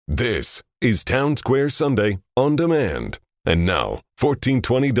This is Town Square Sunday on demand. And now,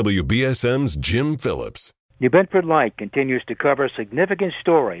 1420 WBSM's Jim Phillips. New Bedford Light continues to cover significant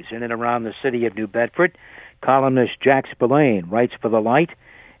stories in and around the city of New Bedford. Columnist Jack Spillane writes for The Light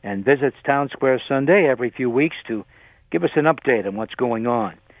and visits Town Square Sunday every few weeks to give us an update on what's going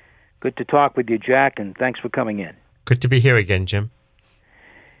on. Good to talk with you, Jack, and thanks for coming in. Good to be here again, Jim.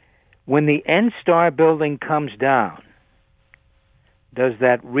 When the N-Star building comes down, does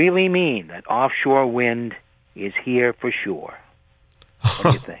that really mean that offshore wind is here for sure? What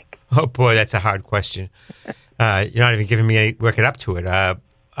do you think? Oh, boy, that's a hard question. You're not even giving me any working up to it.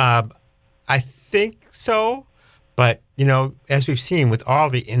 I think so, but, as we've seen with all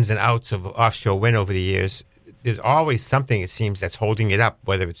the ins and outs of offshore wind over the years, there's always something, it seems, that's holding it up,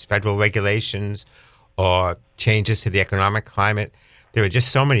 whether it's federal regulations or changes to the economic climate. There are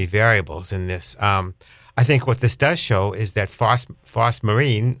just so many variables in this. I think what this does show is that Foss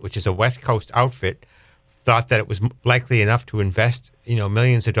Marine, which is a West Coast outfit, thought that it was likely enough to invest,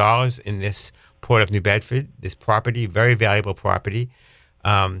 millions of dollars in this Port of New Bedford, this property, very valuable property.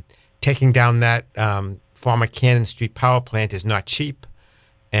 Taking down that former Cannon Street power plant is not cheap.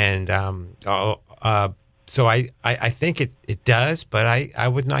 And so I think it does, but I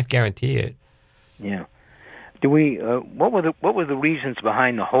would not guarantee it. Yeah. Do we? What were the reasons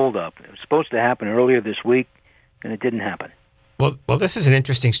behind the holdup? It was supposed to happen earlier this week, and it didn't happen. Well, this is an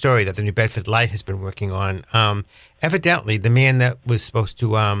interesting story that the New Bedford Light has been working on. Evidently, the man that was supposed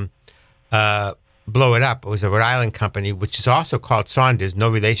to blow it up was a Rhode Island company, which is also called Saunders, no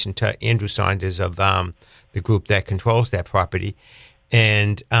relation to Andrew Saunders of the group that controls that property.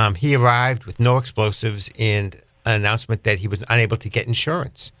 And he arrived with no explosives and an announcement that he was unable to get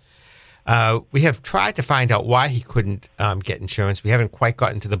insurance. We have tried to find out why he couldn't get insurance. We haven't quite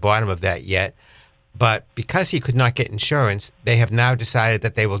gotten to the bottom of that yet. But because he could not get insurance, they have now decided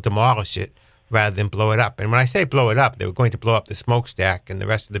that they will demolish it rather than blow it up. And when I say blow it up, they were going to blow up the smokestack and the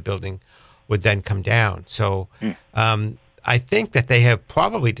rest of the building would then come down. So I think that they have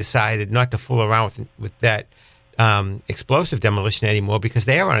probably decided not to fool around with that explosive demolition anymore because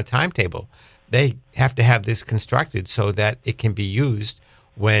they are on a timetable. They have to have this constructed so that it can be used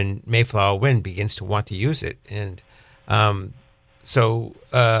when Mayflower Wind begins to want to use it. And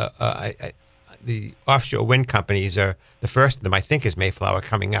the offshore wind companies are the first of them, I think, is Mayflower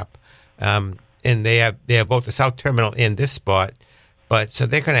coming up. And they have both the south terminal and this spot. But so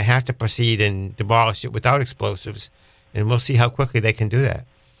they're going to have to proceed and demolish it without explosives. And we'll see how quickly they can do that.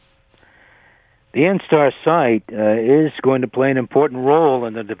 The N-Star site is going to play an important role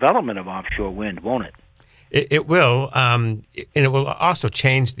in the development of offshore wind, won't it? It will, and it will also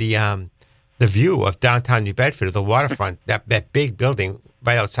change the view of downtown New Bedford, of the waterfront. That big building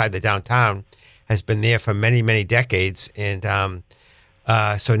right outside the downtown has been there for many, many decades, and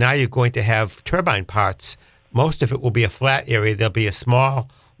so now you're going to have turbine parts. Most of it will be a flat area. There'll be a small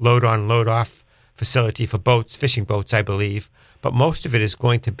load-on, load-off facility for boats, fishing boats, I believe, but most of it is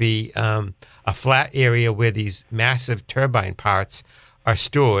going to be a flat area where these massive turbine parts are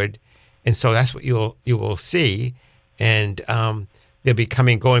stored. And so that's what you will see, and they'll be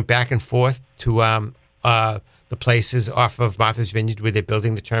going back and forth to the places off of Martha's Vineyard where they're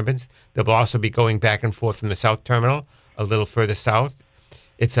building the turbines. They'll also be going back and forth from the south terminal a little further south.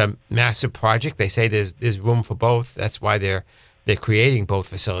 It's a massive project. They say there's room for both. That's why they're creating both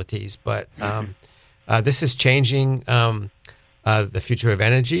facilities. But this is changing the future of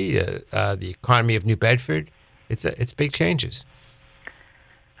energy, the economy of New Bedford. It's big changes.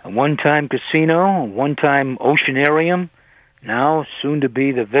 A one-time casino, a one-time oceanarium, now soon to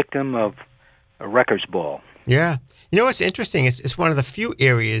be the victim of a wrecker's ball. Yeah. What's interesting? It's one of the few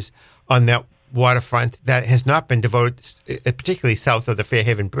areas on that waterfront that has not been devoted, particularly south of the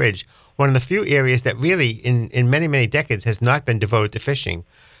Fairhaven Bridge, one of the few areas that really, in many, many decades, has not been devoted to fishing.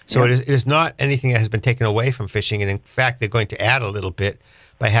 So it is not anything that has been taken away from fishing. And in fact, they're going to add a little bit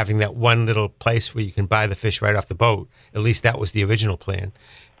by having that one little place where you can buy the fish right off the boat. At least that was the original plan.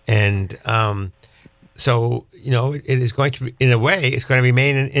 And so, it is going to, in a way, it's going to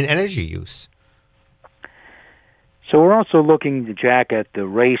remain in energy use. So we're also looking, Jack, at the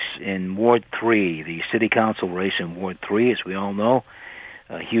race in Ward 3, the City Council race in Ward 3, as we all know.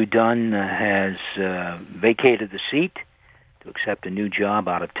 Hugh Dunn has vacated the seat to accept a new job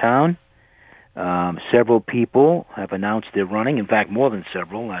out of town. Several people have announced they're running. In fact, more than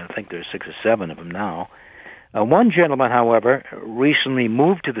several. I think there's 6 or 7 of them now. One gentleman, however, recently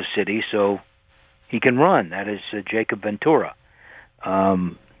moved to the city so he can run. That is Jacob Ventura.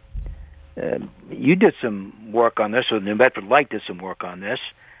 You did some work on this, or the New Bedford Light did some work on this.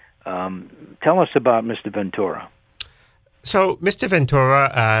 Tell us about Mr. Ventura. So Mr.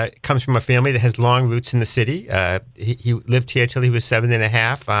 Ventura comes from a family that has long roots in the city. He lived here till he was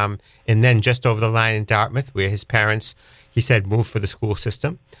 7.5, and then just over the line in Dartmouth, where his parents, he said, moved for the school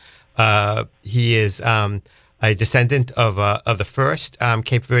system. He is a descendant of the first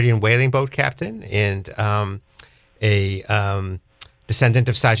Cape Verdean whaling boat captain, and a descendant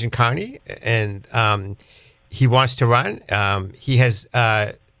of Sergeant Carney, and he wants to run. He has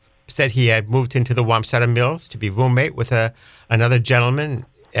said he had moved into the Wamsutta Mills to be roommate with another gentleman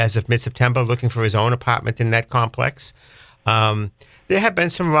as of mid-September, looking for his own apartment in that complex. There have been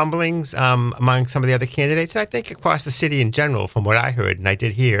some rumblings among some of the other candidates, and I think across the city in general, from what I heard, and I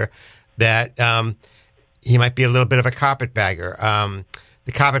did hear, that he might be a little bit of a carpetbagger.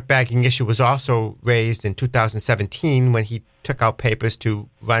 The carpetbagging issue was also raised in 2017 when he took out papers to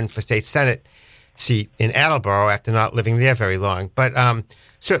run for state senate seat in Attleboro after not living there very long. But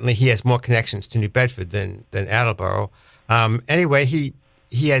certainly he has more connections to New Bedford than Attleboro. Anyway, he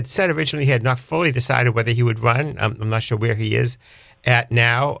had said originally he had not fully decided whether he would run. I'm not sure where he is at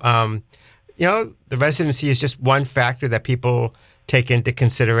now. The residency is just one factor that people take into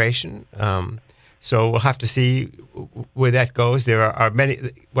consideration. So we'll have to see where that goes. There are many.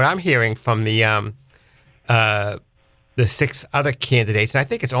 What I'm hearing from the 6 other candidates, and I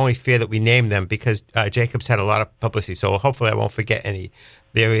think it's only fair that we name them because Jacob's had a lot of publicity. So hopefully I won't forget any.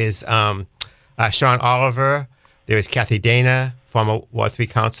 There is Sean Oliver. There is Kathy Dana, former Ward 3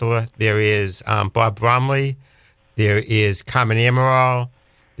 councilor. There is Bob Bromley. There is Carmen Amaral.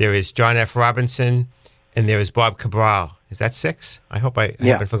 There is John F. Robinson. And there is Bob Cabral. Is that 6? I hope I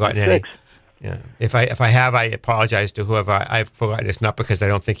haven't forgotten any. 6. Yeah. If I have, I apologize to whoever I've forgotten. It's not because I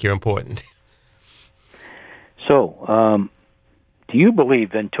don't think you're important. So, do you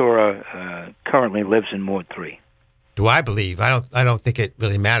believe Ventura currently lives in Ward 3? Do I believe? I don't think it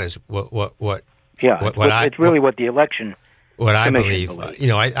really matters what. Yeah, it's really what the election. What I believe.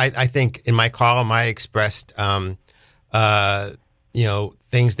 I think in my column I expressed, things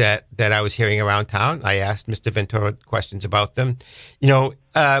that I was hearing around town. I asked Mr. Ventura questions about them.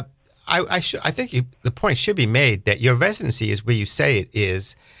 I think the point should be made that your residency is where you say it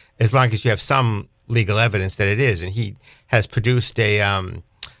is, as long as you have some legal evidence that it is. And he has produced a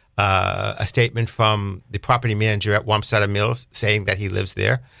statement from the property manager at Wamsutta Mills saying that he lives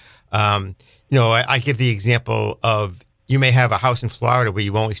there. I give the example of you may have a house in Florida where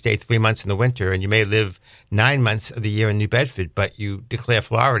you only stay 3 months in the winter, and you may live 9 months of the year in New Bedford, but you declare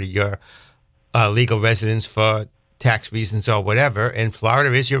Florida your legal residence for tax reasons or whatever, and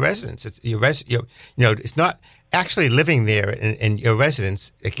Florida is your residence. It's it's not actually living there in your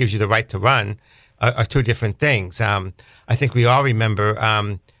residence that gives you the right to run are two different things. I think we all remember, I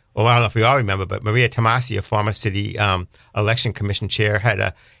don't know if we all remember, but Maria Tomasi, a former city election commission chair, had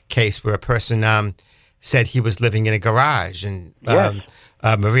a case where a person said he was living in a garage, and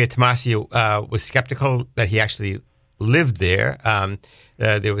Maria Tomasi was skeptical that he actually lived there.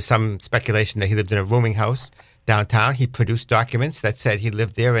 There was some speculation that he lived in a rooming house downtown. He produced documents that said he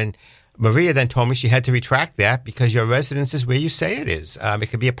lived there, and Maria then told me she had to retract that because your residence is where you say it is. It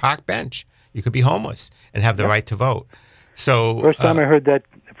could be a park bench. You could be homeless and have the right to vote. So the first time I heard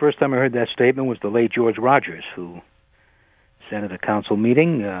that statement was the late George Rogers, who said at a council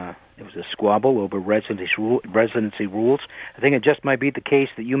meeting it was a squabble over residency rules. I think it just might be the case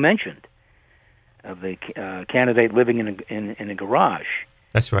that you mentioned of the candidate living in a garage.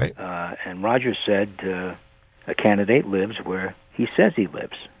 That's right. And Rogers said a candidate lives where he says he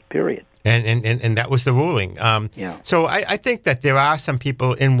lives, period. And that was the ruling. So I think that there are some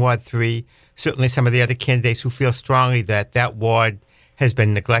people in Ward 3, certainly some of the other candidates, who feel strongly that ward has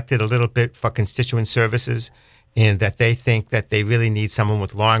been neglected a little bit for constituent services, and that they think that they really need someone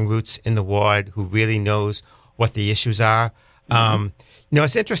with long roots in the ward who really knows what the issues are.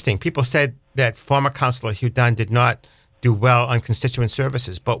 It's interesting. People said that former Councillor Hugh Dunn did not do well on constituent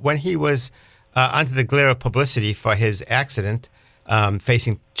services, but when he was under the glare of publicity for his accident,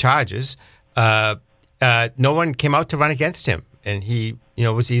 facing charges, no one came out to run against him, and he,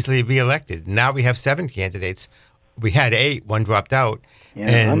 was easily reelected. Now we have 7 candidates. We had 8, one dropped out. Yeah,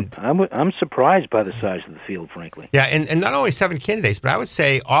 and I'm surprised by the size of the field, frankly. Yeah, and not only 7 candidates, but I would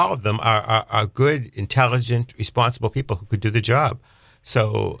say all of them are good, intelligent, responsible people who could do the job.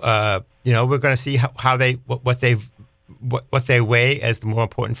 So we're going to see how they what they weigh as the more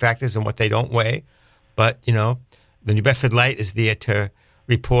important factors and what they don't weigh. But the New Bedford Light is there to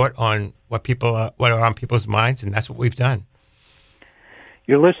report on what are on people's minds, and that's what we've done.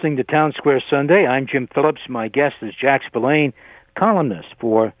 You're listening to Town Square Sunday. I'm Jim Phillips. My guest is Jack Spillane, columnist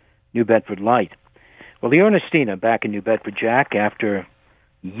for New Bedford Light. Well, the Ernestina back in New Bedford, Jack, after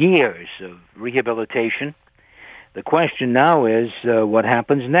years of rehabilitation, The question now is what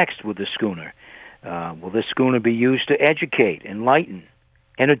happens next with the schooner. Will this schooner be used to educate, enlighten,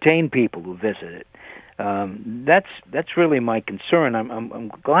 entertain people who visit it? That's really my concern.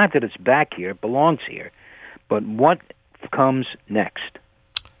 I'm glad that it's back here, it belongs here, but what comes next?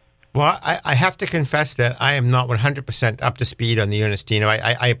 Well, I have to confess that I am not 100% up to speed on the Ernestina.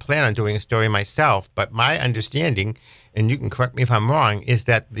 I plan on doing a story myself, but my understanding, and you can correct me if I'm wrong, is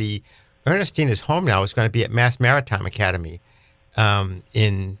that the Ernestina's home now is going to be at Mass Maritime Academy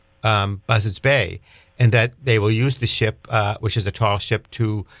in Buzzards Bay, and that they will use the ship, which is a tall ship,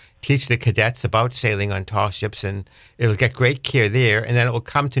 to teach the cadets about sailing on tall ships, and it'll get great care there, and then it will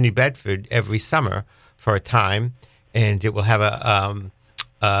come to New Bedford every summer for a time, and it will have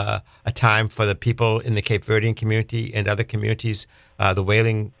a time for the people in the Cape Verdean community and other communities, the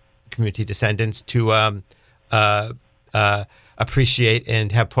whaling community descendants, to appreciate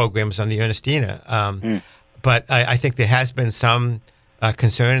and have programs on the Ernestina. But I think there has been some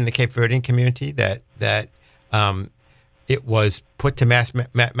concern in the Cape Verdean community that it was put to Mass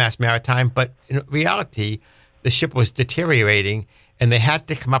Maritime, but in reality, the ship was deteriorating, and they had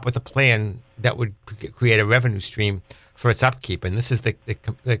to come up with a plan that would create a revenue stream for its upkeep, and this is the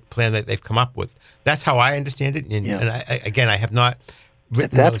plan that they've come up with. That's how I understand it, and I have not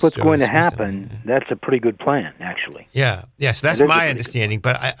written. If that's what's going to recently. happen, that's a pretty good plan, actually. Yeah. So that's my understanding.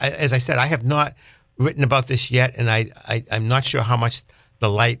 But as I said, I have not written about this yet, and I'm not sure how much the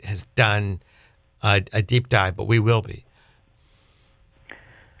Light has done a deep dive, but we will be.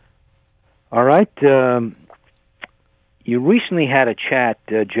 All right. You recently had a chat,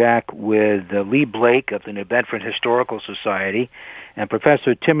 Jack, with Lee Blake of the New Bedford Historical Society and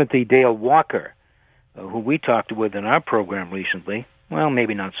Professor Timothy Dale Walker, who we talked with in our program recently, well,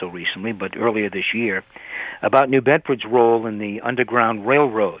 maybe not so recently, but earlier this year, about New Bedford's role in the Underground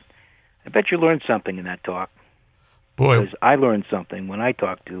Railroad. I bet you learned something in that talk. Boy, because I learned something when I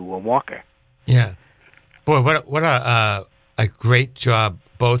talked to Walker. Yeah. Boy, what a great job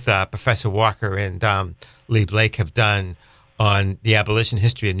both Professor Walker and Lee Blake have done on the abolition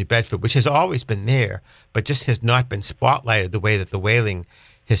history of New Bedford, which has always been there, but just has not been spotlighted the way that the whaling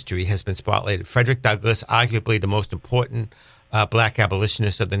history has been spotlighted. Frederick Douglass, arguably the most important black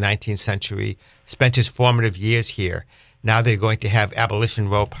abolitionist of the 19th century, spent his formative years here. Now they're going to have Abolition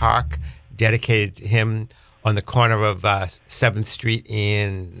Row Park dedicated to him on the corner of 7th Street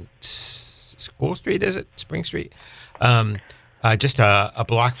and School Street, is it? Spring Street? Just a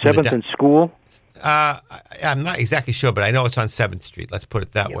block from 7th and School? I'm not exactly sure, but I know it's on 7th Street. Let's put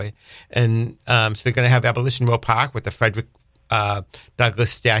it that way. And so they're going to have Abolition Row Park with the Frederick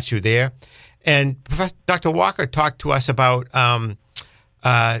Douglass statue there. And Professor Dr. Walker talked to us about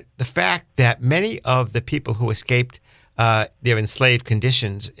the fact that many of the people who escaped their enslaved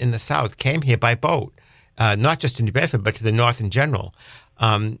conditions in the South came here by boat, not just to New Bedford, but to the North in general.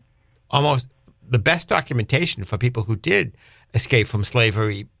 Almost the best documentation for people who did escape from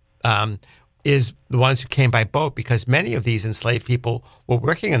slavery is the ones who came by boat, because many of these enslaved people were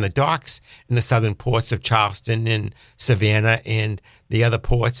working on the docks in the southern ports of Charleston and Savannah and the other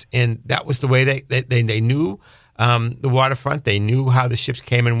ports, and that was the way they knew the waterfront. They knew how the ships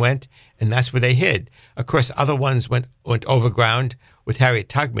came and went, and that's where they hid. Of course, other ones went overground with Harriet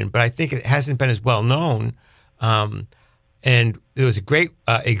Tubman, but I think it hasn't been as well known. And there was a great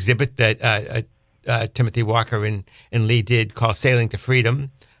exhibit that Timothy Walker and Lee did called Sailing to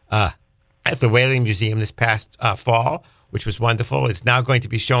Freedom at the Whaling Museum this past fall, which was wonderful. It's now going to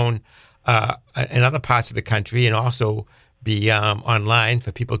be shown in other parts of the country and also be online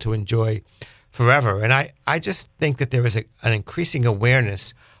for people to enjoy forever. And I just think that there is an increasing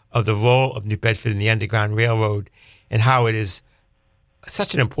awareness of the role of New Bedford in the Underground Railroad and how it is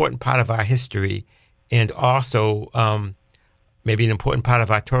such an important part of our history and also maybe an important part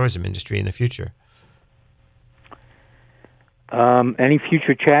of our tourism industry in the future. Any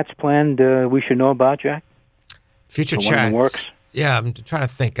future chats planned we should know about, Jack? Future or chats? One in the works? Yeah, I'm trying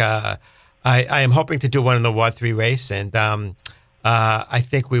to think. I am hoping to do one in the Ward 3 race, and I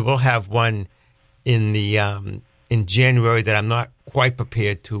think we will have one in the in January that I'm not quite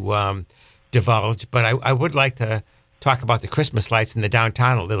prepared to divulge, but I would like to talk about the Christmas lights in the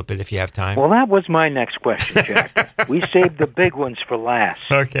downtown a little bit if you have time. Well, that was my next question, Jack. We saved the big ones for last.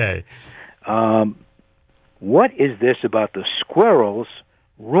 Okay. What is this about the squirrels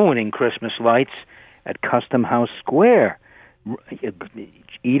ruining Christmas lights at Custom House Square?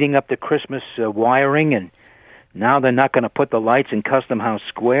 Eating up the Christmas wiring, and now they're not going to put the lights in Custom House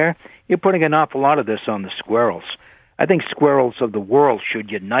Square? You're putting an awful lot of this on the squirrels. I think squirrels of the world should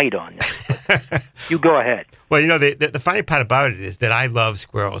unite on this. You go ahead. Well, the funny part about it is that I love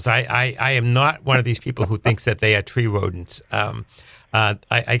squirrels. I am not one of these people who thinks that they are tree rodents.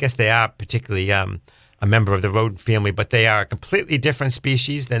 I guess they are particularly a member of the rodent family, but they are a completely different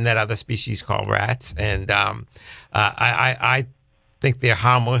species than that other species called rats. And I think they're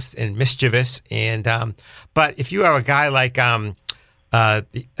harmless and mischievous. And but if you are a guy like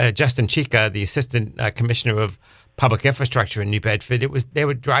Justin Chica, the assistant commissioner of public infrastructure in New Bedford, they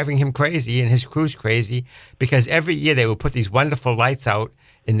were driving him crazy and his crews crazy, because every year they would put these wonderful lights out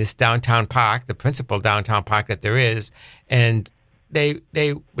in this downtown park, the principal downtown park that there is, and they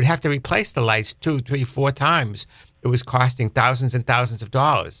would have to replace the lights 2, 3, 4 times. It was costing thousands and thousands of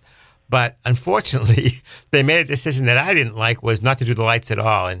dollars. But unfortunately, they made a decision that I didn't like, was not to do the lights at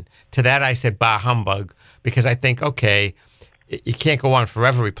all. And to that I said, bah humbug, because I think, okay, you can't go on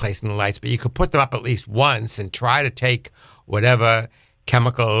forever replacing the lights, but you could put them up at least once and try to take whatever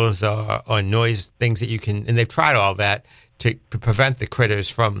chemicals or noise things that you can. And they've tried all that to prevent the critters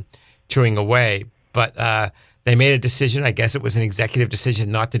from chewing away. But they made a decision. I guess it was an executive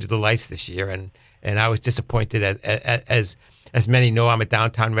decision not to do the lights this year. And I was disappointed, as many know. I'm a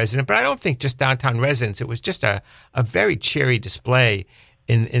downtown resident, but I don't think just downtown residents. It was just a very cheery display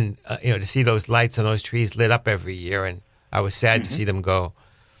in to see those lights on those trees lit up every year. And I was sad to see them go.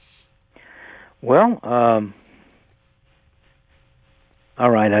 Well, all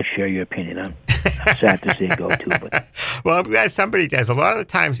right, I share your opinion. I'm sad to see it go too. But well, I'm glad somebody does. A lot of the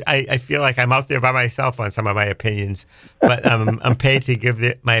times, I feel like I'm out there by myself on some of my opinions, but I'm paid to give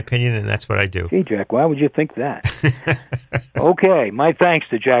my opinion, and that's what I do. Gee, Jack, why would you think that? Okay, my thanks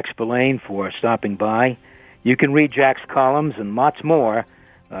to Jack Spillane for stopping by. You can read Jack's columns and lots more.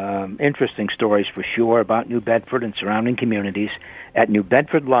 Interesting stories for sure about New Bedford and surrounding communities at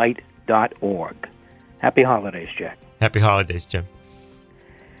newbedfordlight.org. Happy holidays, Jack. Happy holidays, Jim.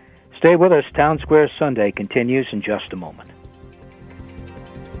 Stay with us. Town Square Sunday continues in just a moment.